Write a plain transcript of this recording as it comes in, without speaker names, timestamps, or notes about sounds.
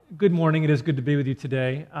Good morning. It is good to be with you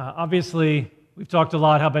today. Obviously, we've talked a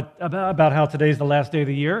lot about how today is the last day of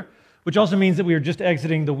the year, which also means that we are just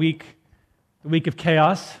exiting the week of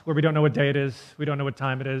chaos, where we don't know what day it is, we don't know what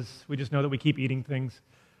time it is, we just know that we keep eating things,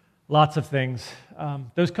 lots of things.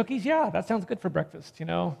 Those cookies, yeah, that sounds good for breakfast,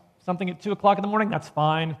 something at 2 o'clock in the morning, that's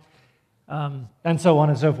fine, and so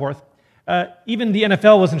on and so forth. Even the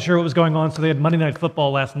NFL wasn't sure what was going on, so they had Monday Night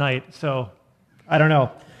Football last night, so I don't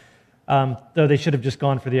know. Though they should have just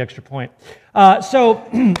gone for the extra point.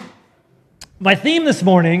 So my theme this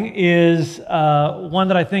morning is one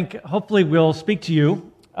that I think hopefully will speak to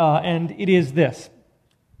you, and it is this: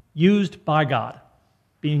 used by God,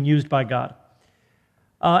 being used by God.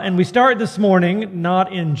 And we start this morning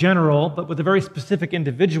not in general, but with a very specific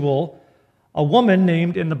individual, a woman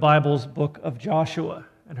named in the Bible's book of Joshua,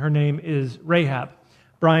 and her name is Rahab.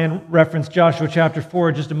 Brian referenced Joshua chapter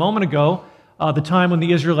 4 just a moment ago, the time when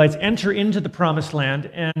the Israelites enter into the Promised Land,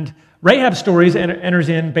 and Rahab's story enters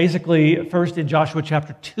in basically first in Joshua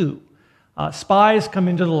chapter 2. Spies come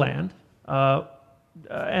into the land,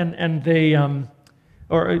 and they,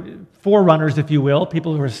 or forerunners, if you will,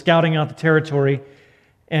 people who are scouting out the territory,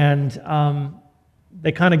 and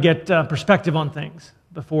they kind of get perspective on things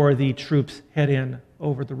before the troops head in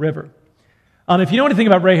over the river. If you know anything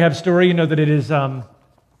about Rahab's story, you know that it is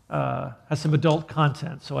has some adult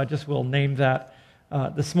content, so I just will name that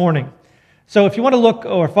this morning. So if you want to look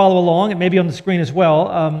or follow along, it may be on the screen as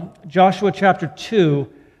well, Joshua chapter 2,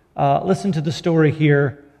 listen to the story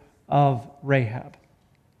here of Rahab.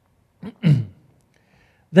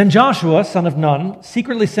 Then Joshua, son of Nun,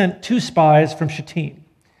 secretly sent 2 spies from Shittim.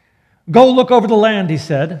 "Go look over the land," he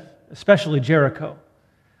said, "especially Jericho."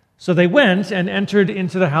 So they went and entered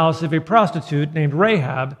into the house of a prostitute named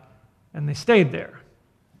Rahab, and they stayed there.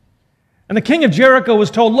 And the king of Jericho was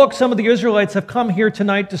told, "Look, some of the Israelites have come here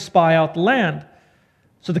tonight to spy out the land."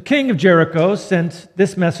 So the king of Jericho sent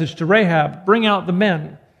this message to Rahab: "Bring out the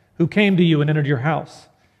men who came to you and entered your house,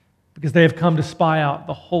 because they have come to spy out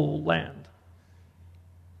the whole land."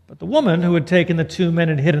 But the woman who had taken the 2 men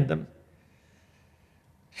and hidden them,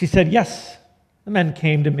 she said, "Yes, the men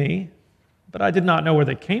came to me, but I did not know where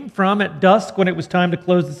they came from. At dusk, when it was time to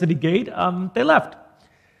close the city gate, they left.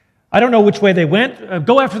 I don't know which way they went.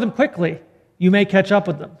 Go after them quickly. You may catch up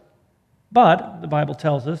with them." But, the Bible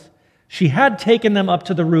tells us, she had taken them up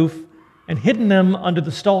to the roof and hidden them under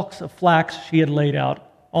the stalks of flax she had laid out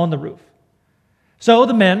on the roof. So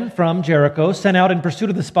the men from Jericho sent out in pursuit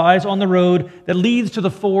of the spies on the road that leads to the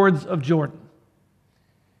fords of Jordan.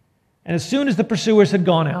 And as soon as the pursuers had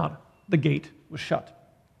gone out, the gate was shut.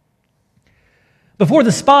 Before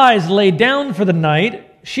the spies lay down for the night,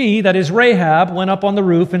 she, that is Rahab, went up on the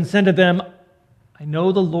roof and said to them, "I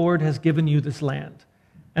know the Lord has given you this land,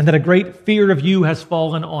 and that a great fear of you has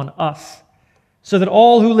fallen on us, so that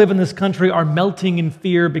all who live in this country are melting in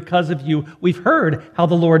fear because of you. We've heard how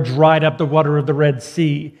the Lord dried up the water of the Red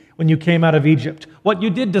Sea when you came out of Egypt, what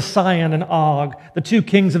you did to Sihon and Og, the 2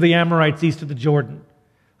 kings of the Amorites east of the Jordan,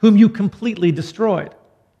 whom you completely destroyed.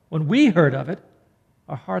 When we heard of it,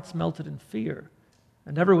 our hearts melted in fear,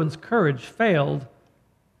 and everyone's courage failed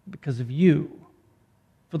because of you.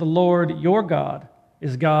 For the Lord your God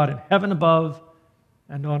is God in heaven above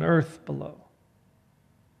and on earth below.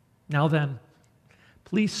 Now then,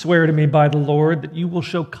 please swear to me by the Lord that you will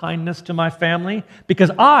show kindness to my family, because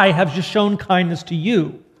I have just shown kindness to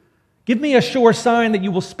you. Give me a sure sign that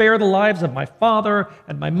you will spare the lives of my father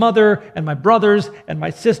and my mother and my brothers and my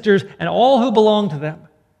sisters and all who belong to them,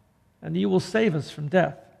 and you will save us from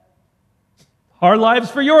death." "Our lives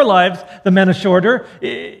for your lives," the men assured her.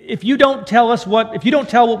 If you don't tell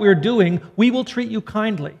what we are doing, we will treat you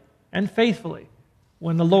kindly and faithfully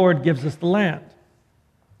when the Lord gives us the land."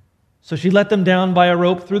 So she let them down by a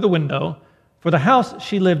rope through the window, for the house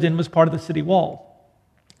she lived in was part of the city wall.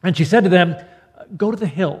 And she said to them, "Go to the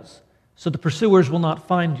hills, so the pursuers will not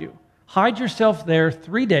find you. Hide yourself there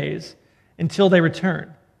 3 days until they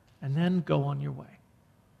return, and then go on your way."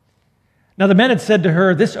 Now the men had said to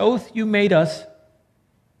her, "This oath you made us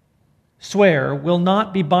swear will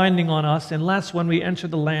not be binding on us unless when we enter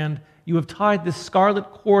the land you have tied this scarlet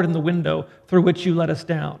cord in the window through which you let us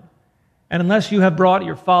down, and unless you have brought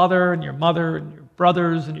your father and your mother and your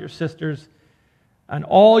brothers and your sisters and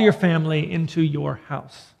all your family into your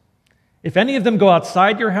house. If any of them go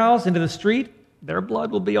outside your house into the street, their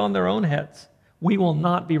blood will be on their own heads. We will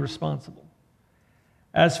not be responsible.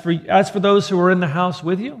 As for those who are in the house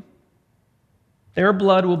with you, their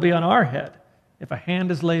blood will be on our head if a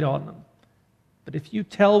hand is laid on them. But if you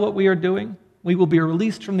tell what we are doing, we will be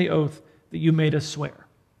released from the oath that you made us swear."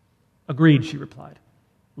 "Agreed," she replied.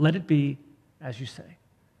 "Let it be as you say."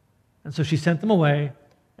 And so she sent them away,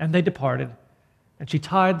 And they departed, and she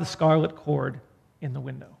tied the scarlet cord in the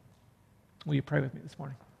window. Will you pray with me this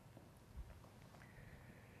morning?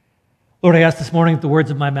 Lord, I ask this morning that the words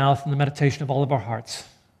of my mouth and the meditation of all of our hearts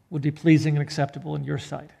would be pleasing and acceptable in your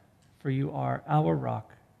sight, for you are our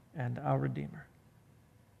rock and our Redeemer.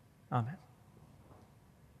 Amen.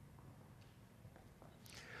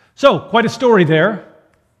 So, quite a story there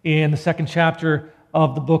in the second chapter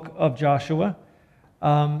of the book of Joshua.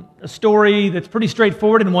 A story that's pretty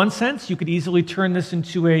straightforward in one sense. You could easily turn this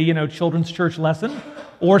into a children's church lesson,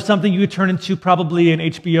 or something you could turn into probably an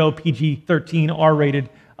HBO PG-13 R-rated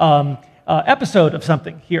episode of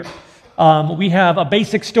something here. We have a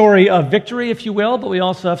basic story of victory, if you will, but we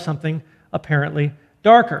also have something apparently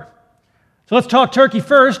darker. So let's talk Turkey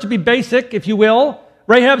first. To be basic, if you will,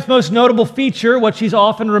 Rahab's most notable feature, what she's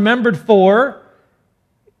often remembered for,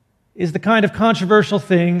 is the kind of controversial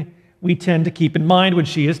thing we tend to keep in mind when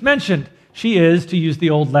she is mentioned. She is, to use the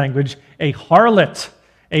old language, a harlot,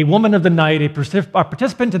 a woman of the night, a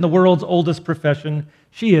participant in the world's oldest profession.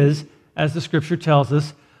 She is, as the scripture tells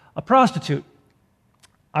us, a prostitute.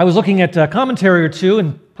 I was looking at a commentary or two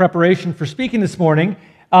in preparation for speaking this morning,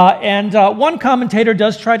 and one commentator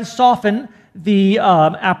does try to soften the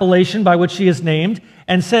appellation by which she is named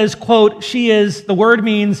and says, quote, she is, the word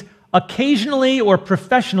means occasionally or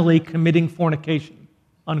professionally committing fornication,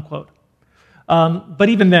 unquote. But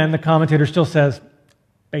even then, the commentator still says,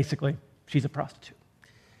 basically, she's a prostitute.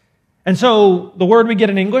 And so the word we get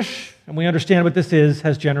in English, and we understand what this is,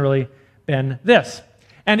 has generally been this.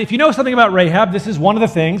 And if you know something about Rahab, this is one of the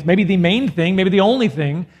things, maybe the main thing, maybe the only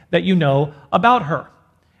thing that you know about her.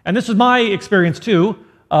 And this was my experience too,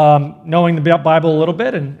 knowing the Bible a little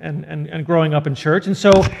bit and growing up in church. And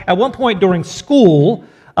so at one point during school,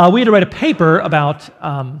 we had to write a paper about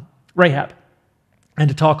Rahab and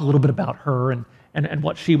to talk a little bit about her and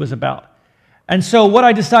what she was about. And so what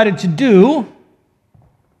I decided to do,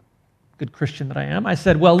 good Christian that I am, I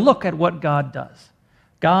said, well, look at what God does.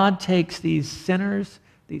 God takes these sinners,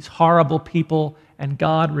 these horrible people, and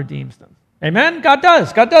God redeems them. Amen? God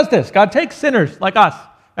does. God does this. God takes sinners like us,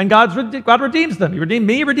 and God redeems them. He redeemed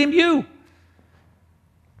me, he redeemed you.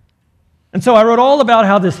 And so I wrote all about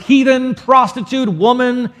how this heathen, prostitute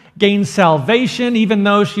woman gained salvation, even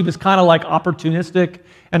though she was kind of like opportunistic,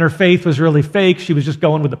 and her faith was really fake. She was just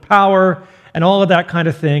going with the power, and all of that kind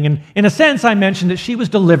of thing. And in a sense, I mentioned that she was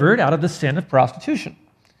delivered out of the sin of prostitution.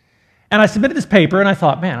 And I submitted this paper, and I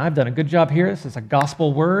thought, man, I've done a good job here. This is a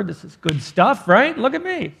gospel word. This is good stuff, right? Look at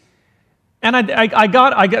me. And I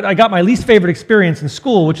got my least favorite experience in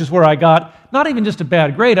school, which is where I got not even just a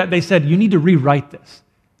bad grade. They said, you need to rewrite this.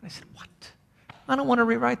 And I said, what? I don't want to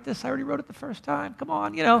rewrite this. I already wrote it the first time. Come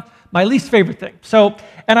on, my least favorite thing. So,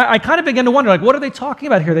 and I kind of began to wonder, what are they talking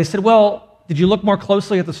about here? They said, well, did you look more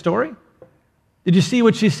closely at the story? Did you see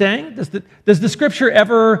what she's saying? Does the scripture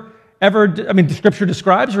the scripture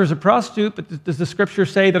describes her as a prostitute, but does the scripture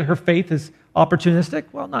say that her faith is opportunistic?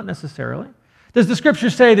 Well, not necessarily. Does the scripture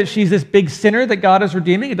say that she's this big sinner that God is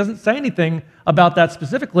redeeming? It doesn't say anything about that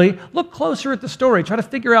specifically. Look closer at the story. Try to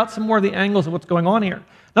figure out some more of the angles of what's going on here.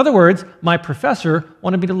 In other words, my professor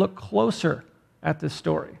wanted me to look closer at this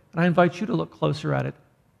story. And I invite you to look closer at it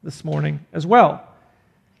this morning as well.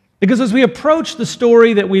 Because as we approach the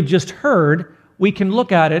story that we've just heard, we can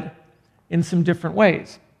look at it in some different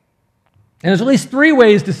ways. And there's at least three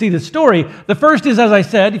ways to see the story. The first is, as I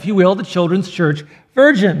said, if you will, the children's church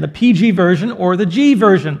version, the PG version or the G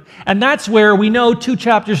version. And that's where we know 2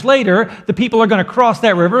 chapters later, the people are going to cross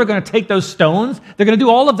that river, are going to take those stones. They're going to do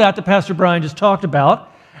all of that Pastor Brian just talked about.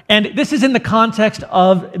 And this is in the context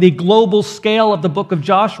of the global scale of the book of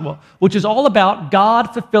Joshua, which is all about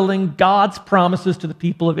God fulfilling God's promises to the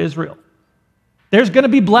people of Israel. There's going to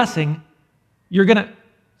be blessing. Is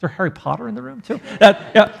there Harry Potter in the room too?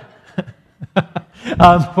 Yeah.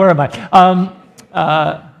 Where am I?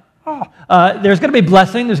 There's going to be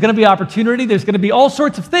blessing, there's going to be opportunity, there's going to be all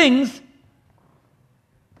sorts of things.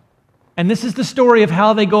 And this is the story of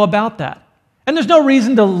how they go about that. And there's no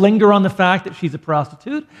reason to linger on the fact that she's a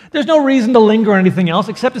prostitute. There's no reason to linger on anything else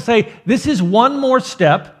except to say this is one more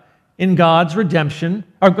step in God's redemption,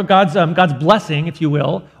 or God's blessing, if you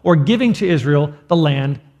will, or giving to Israel the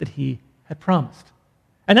land that he had promised.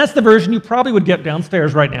 And that's the version you probably would get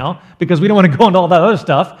downstairs right now because we don't want to go into all that other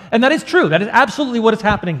stuff. And that is true. That is absolutely what is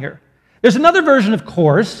happening here. There's another version, of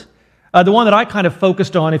course, the one that I kind of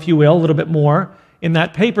focused on, if you will, a little bit more in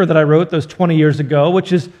that paper that I wrote those 20 years ago,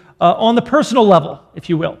 which is on the personal level, if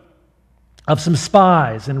you will, of some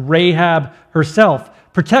spies and Rahab herself,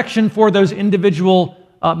 protection for those individual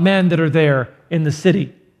men that are there in the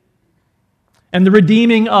city, and the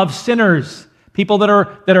redeeming of sinners, people that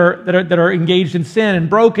are engaged in sin and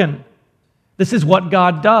broken. This is what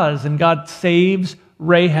God does, and God saves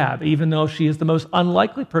Rahab, even though she is the most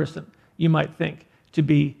unlikely person you might think to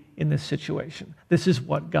be in this situation. This is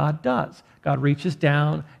what God does. God reaches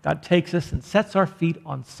down, God takes us and sets our feet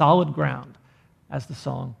on solid ground, as the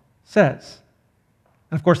song says.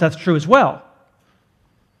 And of course, that's true as well.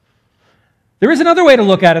 There is another way to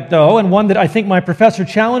look at it, though, and one that I think my professor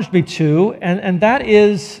challenged me to, and that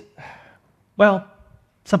is, well,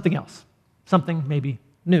 something else, something maybe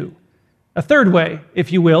new. A third way,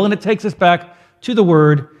 if you will, and it takes us back to the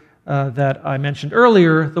word that I mentioned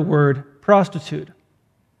earlier, the word prostitute.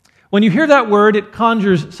 When you hear that word, it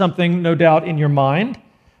conjures something, no doubt, in your mind.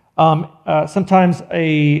 Sometimes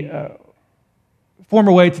a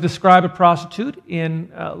former way to describe a prostitute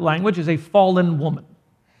in language is a fallen woman.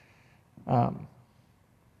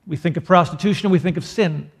 We think of prostitution and we think of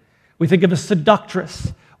sin. We think of a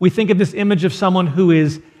seductress. We think of this image of someone who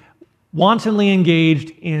is wantonly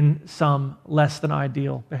engaged in some less than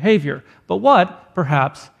ideal behavior. But what,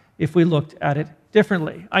 perhaps, if we looked at it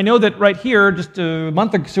differently? I know that right here, just a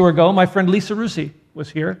month or so ago, my friend Lisa Rusi was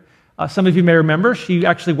here. Some of you may remember, she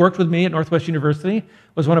actually worked with me at Northwest University,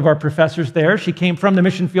 was one of our professors there. She came from the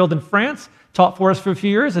mission field in France, taught for us for a few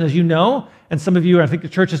years, and as you know, and some of you, I think the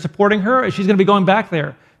church is supporting her, she's going to be going back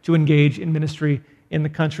there to engage in ministry in the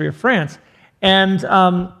country of France. And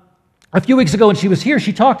a few weeks ago when she was here,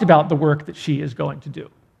 she talked about the work that she is going to do.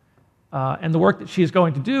 And the work that she is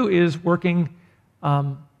going to do is working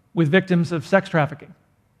with victims of sex trafficking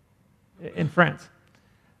in France.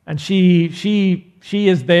 And she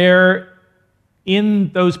is there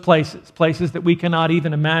in those places that we cannot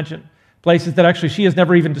even imagine, places that actually she has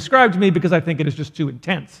never even described to me because I think it is just too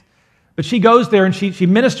intense. But she goes there and she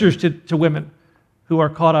ministers to women who are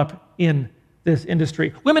caught up in this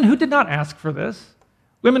industry. Women who did not ask for this.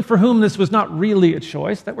 Women for whom this was not really a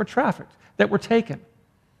choice, that were trafficked, that were taken,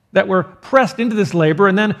 that were pressed into this labor,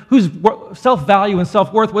 and then whose self-value and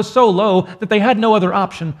self-worth was so low that they had no other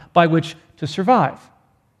option by which to survive.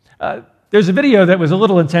 There's a video that was a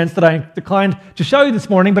little intense that I declined to show you this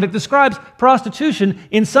morning, but it describes prostitution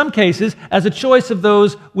in some cases as a choice of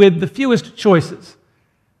those with the fewest choices,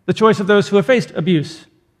 the choice of those who have faced abuse,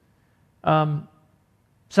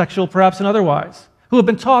 sexual perhaps and otherwise, who have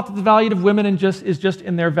been taught that the value of women is just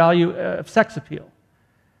in their value of sex appeal,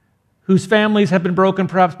 whose families have been broken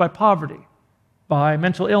perhaps by poverty, by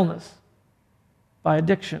mental illness, by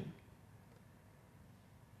addiction.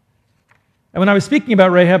 And when I was speaking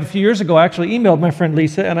about Rahab a few years ago, I actually emailed my friend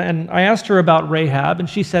Lisa, and I asked her about Rahab, and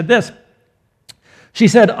she said this. She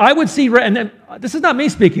said, I would see, and this is not me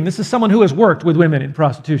speaking, this is someone who has worked with women in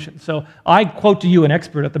prostitution, so I quote to you an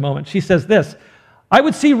expert at the moment. She says this, I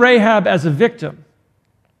would see Rahab as a victim.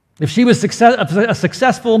 If she was a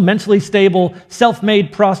successful, mentally stable,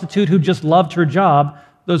 self-made prostitute who just loved her job,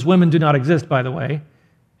 those women do not exist, by the way,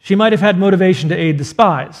 she might have had motivation to aid the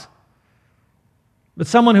spies. But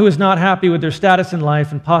someone who is not happy with their status in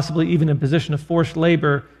life and possibly even in a position of forced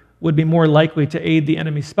labor would be more likely to aid the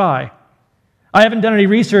enemy spy. I haven't done any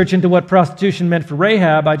research into what prostitution meant for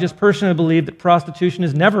Rahab. I just personally believe that prostitution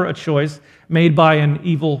is never a choice made by an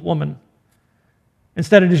evil woman.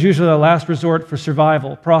 Instead, it is usually a last resort for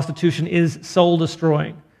survival. Prostitution is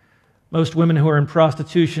soul-destroying. Most women who are in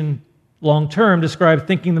prostitution long-term describe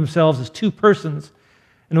thinking themselves as two persons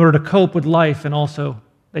in order to cope with life, and also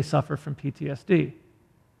they suffer from PTSD.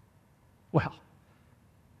 Well,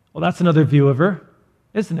 that's another view of her,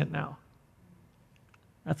 isn't it now?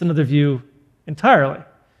 That's another view entirely.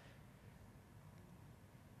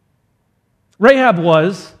 Rahab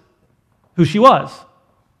was who she was.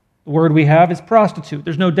 The word we have is prostitute.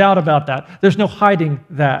 There's no doubt about that. There's no hiding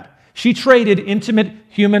that. She traded intimate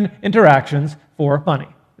human interactions for money.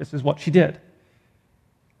 This is what she did.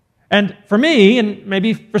 And for me, and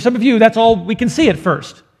maybe for some of you, that's all we can see at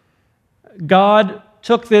first. God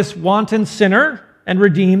took this wanton sinner and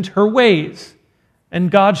redeemed her ways. And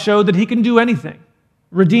God showed that he can do anything,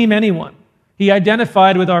 redeem anyone. He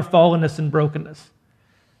identified with our fallenness and brokenness.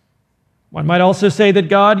 One might also say that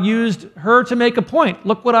God used her to make a point.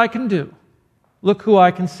 Look what I can do. Look who I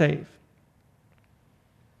can save.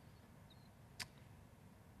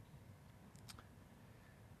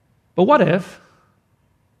 But what if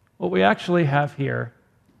what we actually have here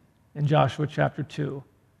in Joshua chapter 2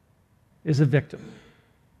 is a victim?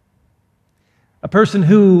 A person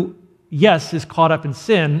who, yes, is caught up in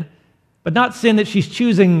sin, but not sin that she's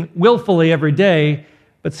choosing willfully every day,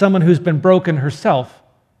 but someone who's been broken herself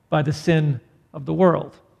by the sin of the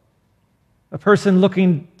world. A person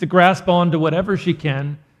looking to grasp onto whatever she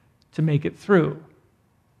can to make it through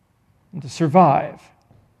and to survive.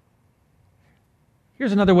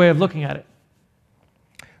 Here's another way of looking at it.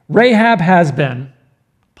 Rahab has been,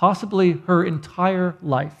 possibly her entire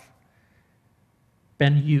life,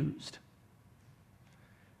 been used.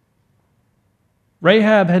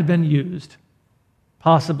 Rahab had been used,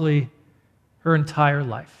 possibly her entire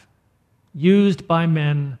life, used by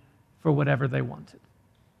men for whatever they wanted.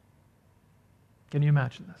 Can you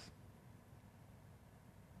imagine this?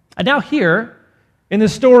 And now here, in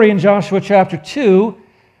this story in Joshua chapter 2,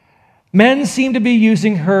 men seem to be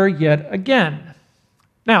using her yet again.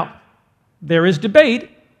 Now, there is debate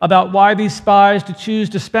about why these spies to choose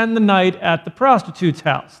to spend the night at the prostitute's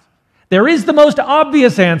house. There is the most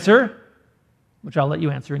obvious answer, which I'll let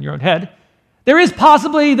you answer in your own head. There is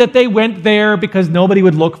possibly that they went there because nobody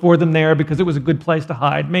would look for them there because it was a good place to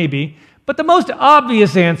hide, maybe. But the most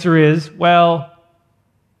obvious answer is, well,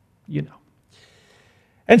 you know.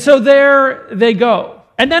 And so there they go.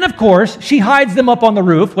 And then, of course, she hides them up on the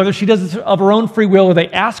roof, whether she does it of her own free will or they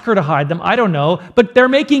ask her to hide them, I don't know. But they're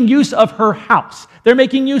making use of her house. They're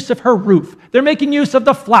making use of her roof. They're making use of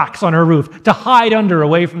the flax on her roof to hide under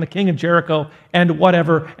away from the king of Jericho and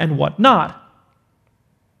whatever and whatnot.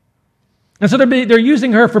 And so they're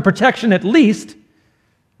using her for protection at least.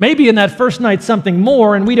 Maybe in that first night something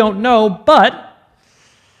more, and we don't know. But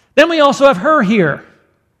then we also have her here.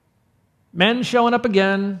 Men showing up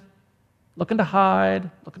again, looking to hide,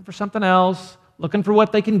 looking for something else, looking for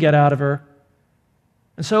what they can get out of her.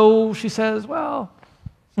 And so she says, well,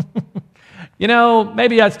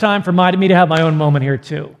 maybe it's time for me to have my own moment here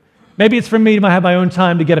too. Maybe it's for me to have my own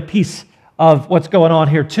time to get a piece of what's going on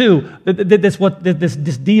here too,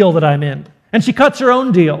 this deal that I'm in. And she cuts her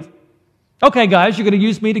own deal. Okay, guys, you're going to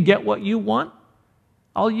use me to get what you want?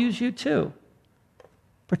 I'll use you too.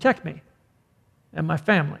 Protect me and my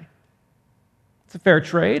family. It's a fair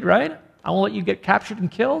trade, right? I won't let you get captured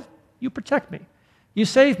and killed. You protect me. You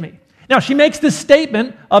save me. Now, she makes this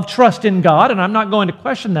statement of trust in God, and I'm not going to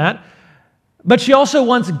question that, but she also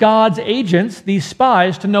wants God's agents, these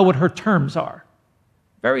spies, to know what her terms are.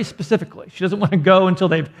 Very specifically. She doesn't want to go until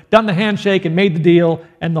they've done the handshake and made the deal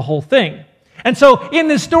and the whole thing. And so in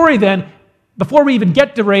this story then, before we even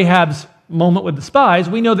get to Rahab's moment with the spies,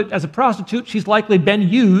 we know that as a prostitute, she's likely been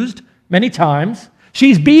used many times.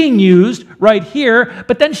 She's being used right here,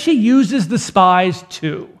 but then she uses the spies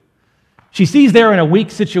too. She sees they're in a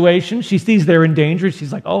weak situation. She sees they're in danger.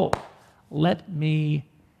 She's like, oh, let me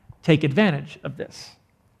take advantage of this.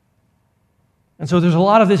 And so there's a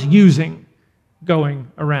lot of this using going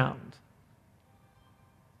around.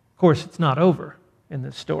 Of course, it's not over in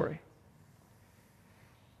this story.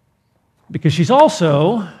 Because she's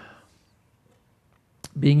also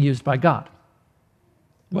being used by God,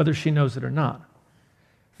 whether she knows it or not,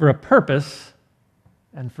 for a purpose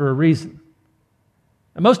and for a reason.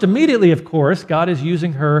 And most immediately, of course, God is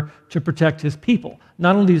using her to protect his people.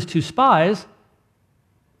 Not only these two spies,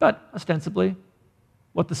 but ostensibly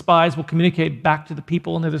what the spies will communicate back to the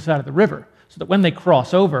people on the other side of the river, so that when they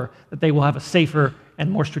cross over, that they will have a safer and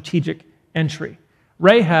more strategic entry.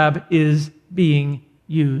 Rahab is being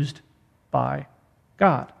used by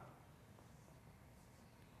God.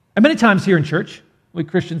 And many times here in church, we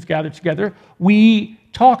Christians gather together, we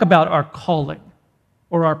talk about our calling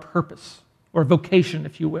or our purpose or vocation,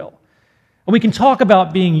 if you will. And we can talk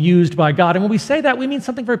about being used by God. And when we say that, we mean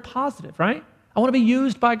something very positive, right? I want to be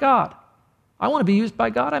used by God. I want to be used by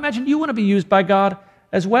God. I imagine you want to be used by God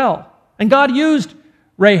as well. And God used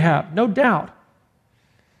Rahab, no doubt.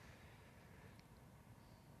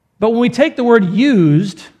 But when we take the word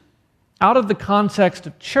used out of the context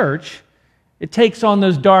of church, it takes on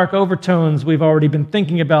those dark overtones we've already been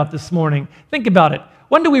thinking about this morning. Think about it.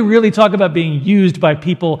 When do we really talk about being used by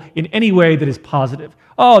people in any way that is positive?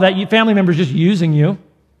 Oh, that family member's just using you.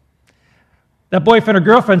 That boyfriend or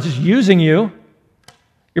girlfriend's just using you.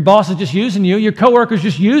 Your boss is just using you. Your coworker's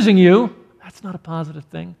just using you. That's not a positive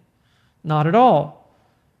thing. Not at all.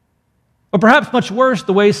 Or perhaps much worse,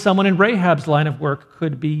 the way someone in Rahab's line of work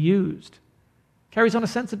could be used. Carries on a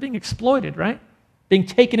sense of being exploited, right? Being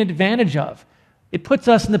taken advantage of. It puts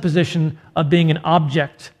us in the position of being an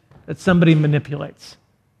object that somebody manipulates,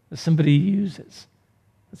 that somebody uses,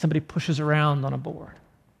 that somebody pushes around on a board.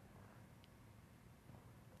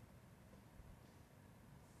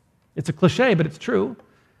 It's a cliche, but it's true.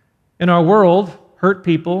 In our world, hurt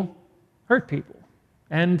people hurt people.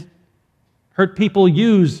 And hurt people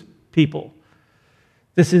use people.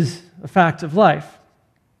 This is a fact of life.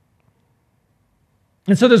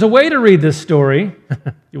 And so there's a way to read this story.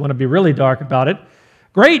 You want to be really dark about it.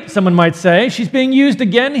 Great, someone might say. She's being used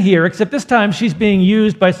again here, except this time she's being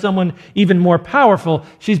used by someone even more powerful.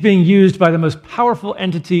 She's being used by the most powerful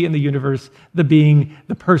entity in the universe, the being,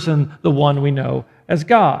 the person, the one we know as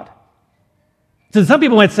God. So some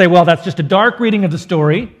people might say, well, that's just a dark reading of the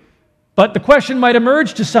story, but the question might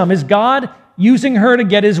emerge to some, is God using her to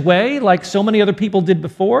get his way like so many other people did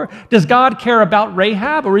before? Does God care about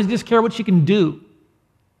Rahab, or does he just care what she can do?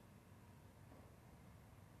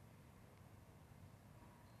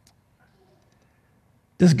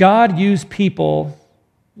 Does God use people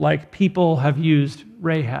like people have used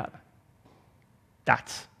Rahab?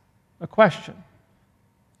 That's a question.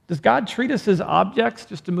 Does God treat us as objects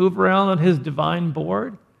just to move around on his divine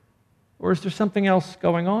board? Or is there something else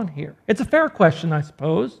going on here? It's a fair question, I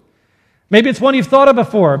suppose. Maybe it's one you've thought of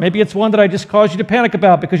before. Maybe it's one that I just caused you to panic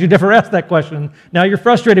about because you never asked that question. Now you're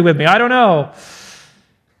frustrated with me. I don't know.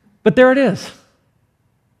 But there it is.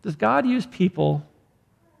 Does God use people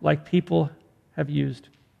like people have used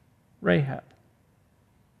Rahab?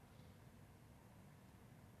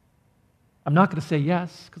 I'm not going to say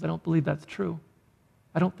yes because I don't believe that's true.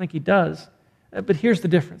 I don't think he does. But here's the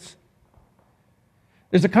difference.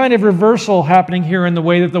 There's a kind of reversal happening here in the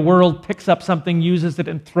way that the world picks up something, uses it,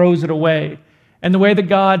 and throws it away, and the way that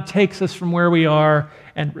God takes us from where we are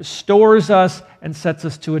and restores us and sets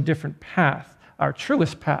us to a different path, our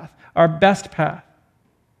truest path, our best path.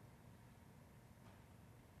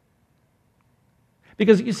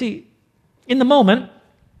 Because, you see, in the moment,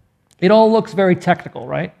 it all looks very technical,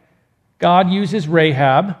 right? God uses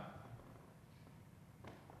Rahab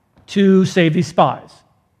to save these spies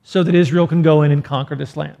so that Israel can go in and conquer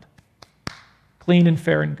this land. Clean and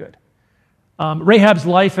fair and good. Rahab's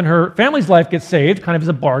life and her family's life gets saved, kind of as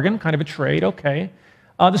a bargain, kind of a trade, okay.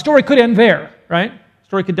 The story could end there, right? The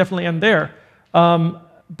story could definitely end there.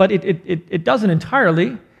 But it doesn't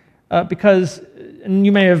entirely because, and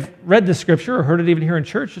you may have read this scripture or heard it even here in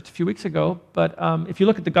church just a few weeks ago, but if you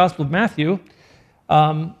look at the Gospel of Matthew,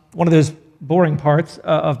 one of those boring parts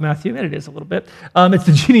of Matthew, and it is a little bit, it's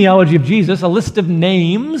the genealogy of Jesus, a list of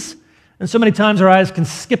names, and so many times our eyes can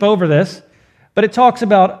skip over this, but it talks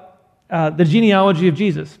about the genealogy of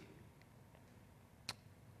Jesus.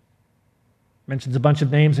 Mentions a bunch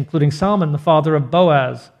of names, including Salmon, the father of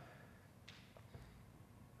Boaz,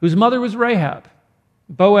 whose mother was Rahab.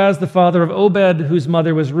 Boaz, the father of Obed, whose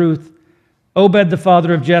mother was Ruth. Obed, the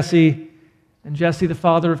father of Jesse, and Jesse, the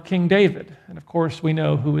father of King David. And of course, we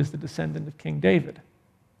know who is the descendant of King David.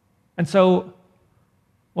 And so,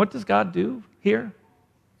 what does God do here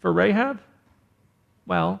for Rahab?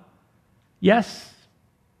 Well, yes,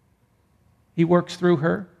 he works through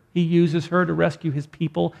her. He uses her to rescue his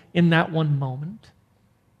people in that one moment,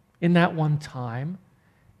 in that one time,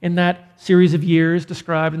 in that series of years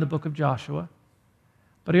described in the book of Joshua.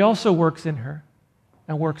 But he also works in her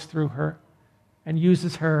and works through her and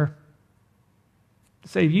uses her to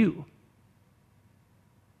save you,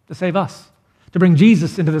 to save us, to bring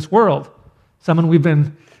Jesus into this world, someone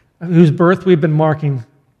whose birth we've been marking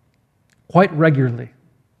quite regularly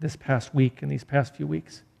this past week and these past few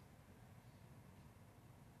weeks.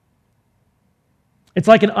 It's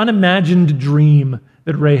like an unimagined dream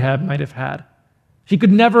that Rahab might have had. She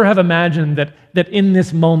could never have imagined that in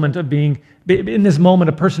this moment a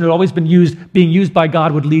person who had always been being used by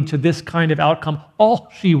God would lead to this kind of outcome. All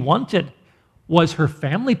she wanted was her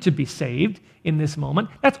family to be saved in this moment.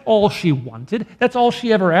 That's all she wanted. That's all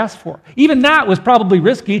she ever asked for. Even that was probably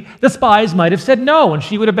risky. The spies might have said no, and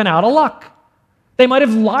she would have been out of luck. They might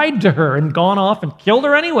have lied to her and gone off and killed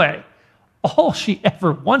her anyway. All she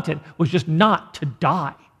ever wanted was just not to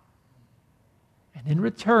die. And in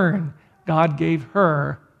return, God gave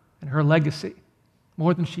her and her legacy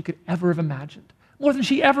more than she could ever have imagined, more than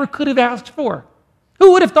she ever could have asked for.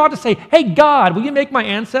 Who would have thought to say, hey, God, will you make my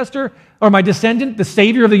ancestor or my descendant the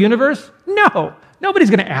savior of the universe? No, nobody's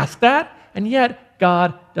going to ask that. And yet,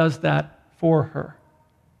 God does that for her.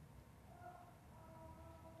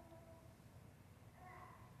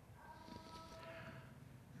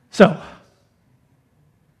 So,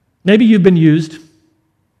 maybe you've been used.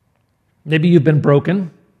 Maybe you've been broken.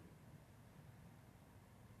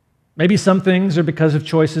 Maybe some things are because of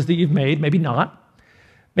choices that you've made, maybe not.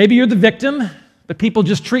 Maybe you're the victim, but people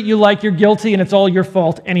just treat you like you're guilty and it's all your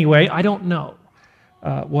fault anyway. I don't know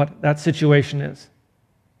what that situation is.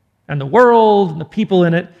 And the world and the people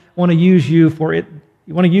in it want to use you for it.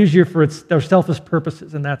 You want to use you for their selfish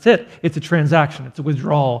purposes, and that's it. It's a transaction. It's a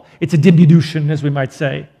withdrawal. It's a diminution, as we might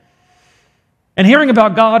say. And hearing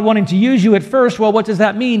about God wanting to use you at first, well, what does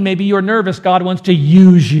that mean? Maybe you're nervous. God wants to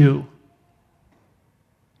use you.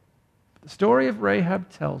 The story of Rahab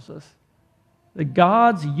tells us that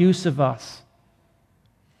God's use of us,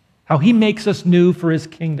 how he makes us new for his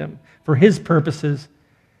kingdom, for his purposes,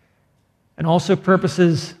 and also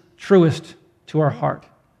purposes truest to our heart.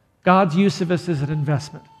 God's use of us is an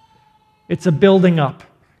investment. It's a building up.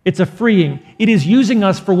 It's a freeing. It is using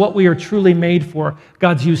us for what we are truly made for.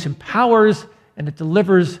 God's use empowers, and it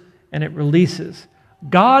delivers, and it releases.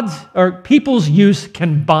 People's use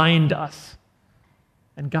can bind us,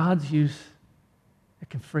 and God's use, it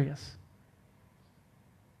can free us.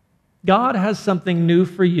 God has something new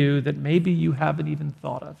for you that maybe you haven't even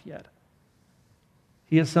thought of yet.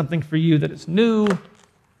 He has something for you that is new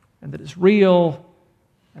and that is real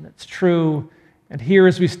and it's true. And here,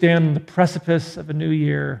 as we stand on the precipice of a new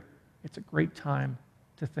year, it's a great time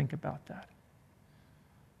to think about that.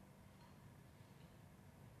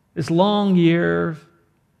 This long year,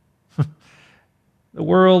 the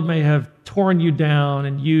world may have torn you down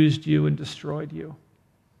and used you and destroyed you.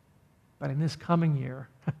 But in this coming year,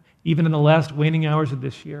 even in the last waning hours of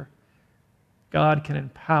this year, God can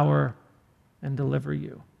empower and deliver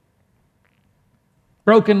you.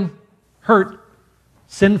 Broken, hurt,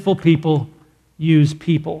 sinful people use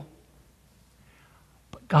people.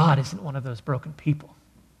 But God isn't one of those broken people.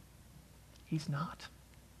 He's not.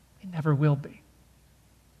 He never will be.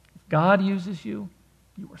 If God uses you,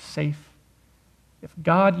 you are safe. If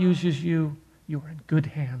God uses you, you are in good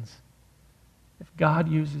hands. If God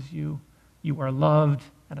uses you, you are loved,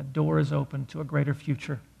 and a door is open to a greater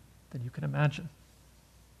future than you can imagine.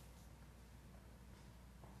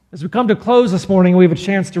 As we come to close this morning, we have a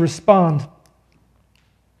chance to respond.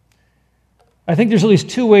 I think there's at least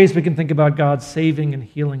two ways we can think about God saving and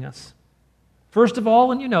healing us. First of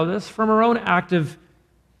all, and you know this, from our own active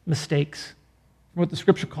mistakes, from what the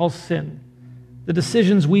Scripture calls sin, the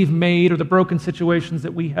decisions we've made or the broken situations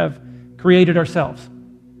that we have created ourselves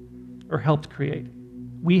or helped create.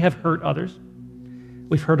 We have hurt others.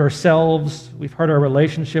 We've hurt ourselves. We've hurt our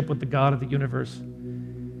relationship with the God of the universe.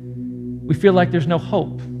 We feel like there's no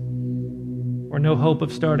hope or no hope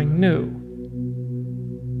of starting new.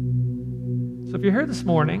 So if you're here this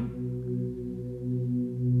morning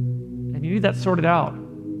and you need that sorted out,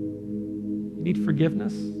 you need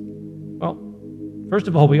forgiveness, well, first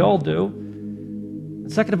of all, we all do. And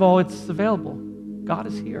second of all, it's available. God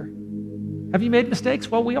is here. Have you made mistakes?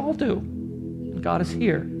 Well, we all do. And God is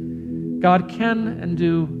here. God can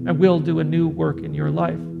and will do a new work in your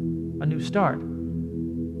life, a new start.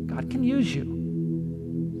 God can use you.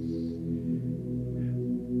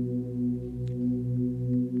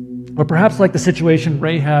 Or perhaps like the situation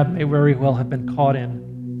Rahab may very well have been caught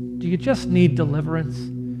in, do you just need deliverance?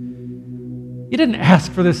 You didn't ask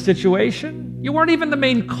for this situation. You weren't even the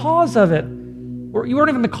main cause of it. Or you weren't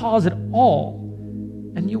even the cause at all.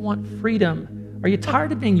 And you want freedom. Are you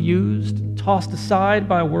tired of being used and tossed aside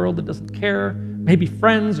by a world that doesn't care? Maybe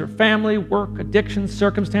friends or family, work, addictions,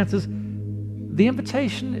 circumstances. The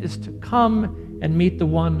invitation is to come and meet the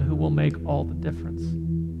one who will make all the difference.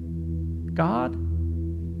 God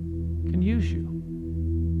can use you.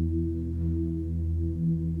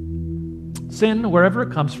 Sin, wherever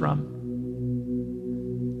it comes from,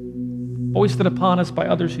 foisted upon us by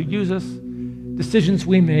others who use us, decisions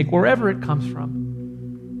we make, wherever it comes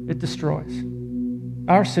from, it destroys.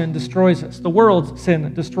 Our sin destroys us. The world's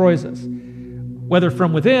sin destroys us. Whether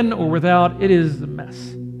from within or without, it is a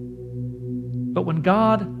mess. But when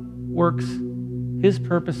God works His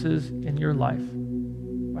purposes in your life,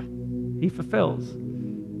 well, He fulfills,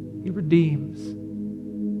 He redeems,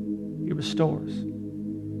 He restores.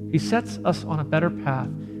 He sets us on a better path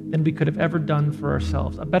than we could have ever done for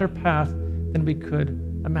ourselves, a better path than we could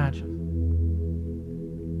imagine.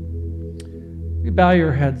 Will you bow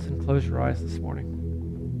your heads and close your eyes this morning?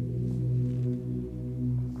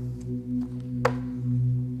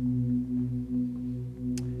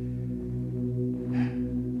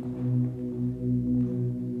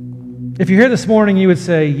 If you're here this morning, you would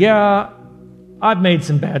say, yeah, I've made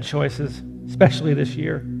some bad choices, especially this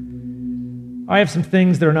year. I have some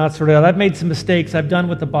things that are not sorted out. I've made some mistakes. I've done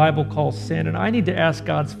what the Bible calls sin, and I need to ask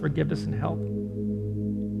God's forgiveness and help.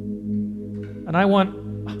 And I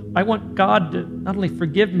want God to not only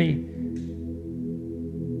forgive me,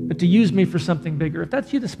 but to use me for something bigger. If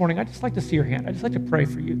that's you this morning, I'd just like to see your hand. I'd just like to pray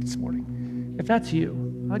for you this morning. If that's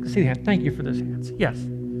you, I'd like to see the hand. Thank you for those hands. Yes.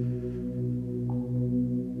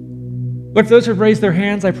 But for those who have raised their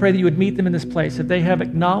hands, I pray that you would meet them in this place. If they have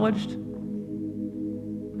acknowledged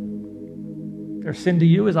their sin to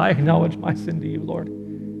you as I acknowledge my sin to you, Lord.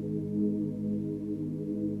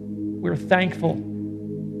 We're thankful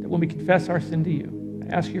that when we confess our sin to you,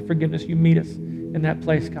 I ask your forgiveness, you meet us in that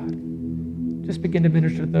place, God. Just begin to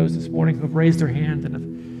minister to those this morning who have raised their hand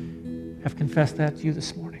and have confessed that to you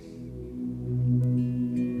this morning.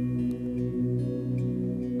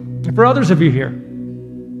 And for others of you here,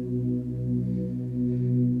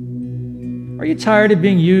 are you tired of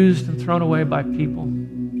being used and thrown away by people?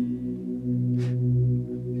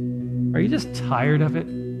 just tired of it?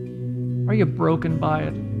 Are you broken by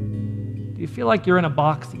it? Do you feel like you're in a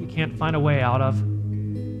box that you can't find a way out of?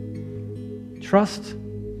 Trust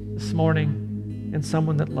this morning in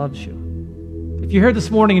someone that loves you. If you're here this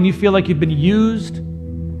morning and you feel like you've been used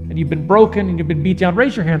and you've been broken and you've been beat down,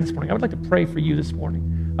 raise your hand this morning. I would like to pray for you this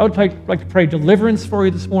morning. I would like to pray deliverance for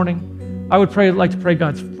you this morning. I would like to pray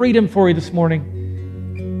God's freedom for you this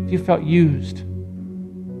morning. If you felt used,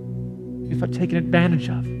 if you felt taken advantage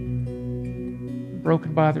of,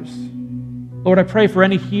 broken by others. Lord, I pray for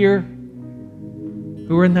any here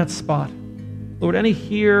who are in that spot. Lord, any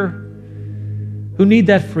here who need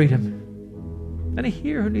that freedom. Any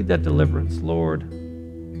here who need that deliverance. Lord, I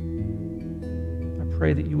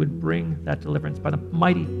pray that you would bring that deliverance by the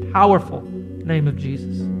mighty, powerful name of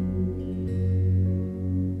Jesus.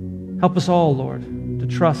 Help us all, Lord, to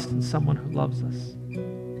trust in someone who loves us.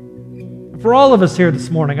 And for all of us here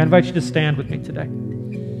this morning, I invite you to stand with me today.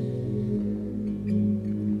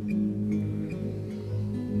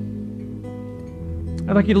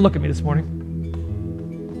 I'd like you to look at me this morning.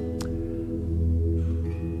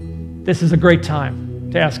 This is a great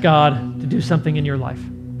time to ask God to do something in your life.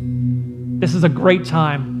 This is a great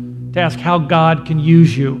time to ask how God can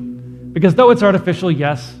use you. Because though it's artificial,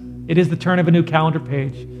 yes, it is the turn of a new calendar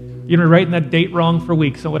page. You've been writing that date wrong for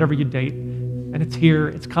weeks, so whatever you date. And it's here,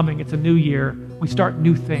 it's coming, it's a new year. We start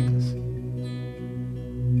new things.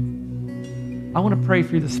 I want to pray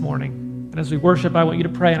for you this morning. And as we worship, I want you to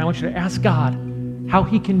pray, and I want you to ask God how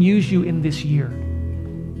he can use you in this year.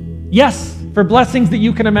 Yes, for blessings that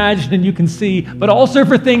you can imagine and you can see, but also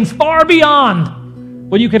for things far beyond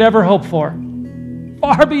what you could ever hope for,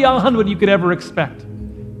 far beyond what you could ever expect,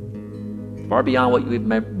 far beyond what you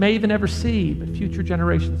may even ever see, but future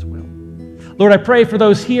generations will. Lord, I pray for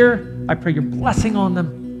those here. I pray your blessing on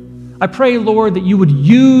them. I pray, Lord, that you would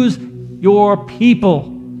use your people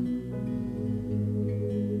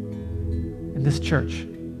in this church,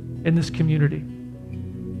 in this community,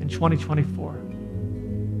 in 2024.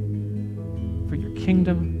 For your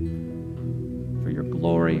kingdom, for your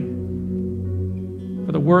glory,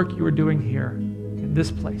 for the work you are doing here in this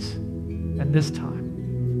place and this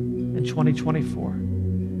time in 2024.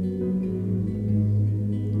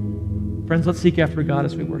 Friends, let's seek after God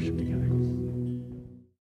as we worship together.